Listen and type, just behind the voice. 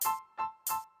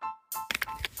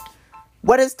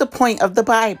What is the point of the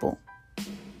Bible?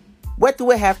 What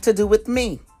do it have to do with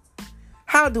me?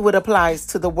 How do it apply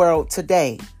to the world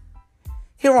today?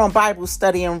 Here on Bible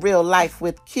Study in Real Life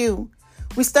with Q,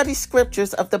 we study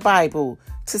scriptures of the Bible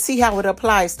to see how it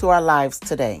applies to our lives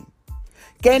today,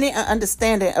 gaining an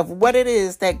understanding of what it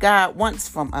is that God wants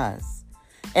from us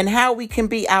and how we can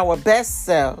be our best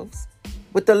selves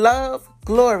with the love,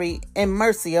 glory, and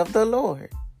mercy of the Lord.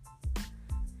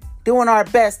 Doing our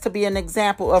best to be an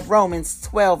example of Romans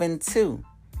 12:2.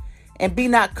 And be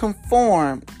not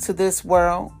conformed to this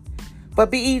world,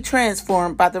 but be ye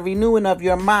transformed by the renewing of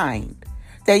your mind,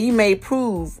 that ye may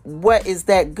prove what is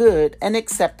that good and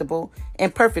acceptable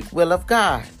and perfect will of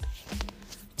God.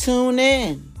 Tune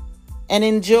in and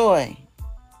enjoy.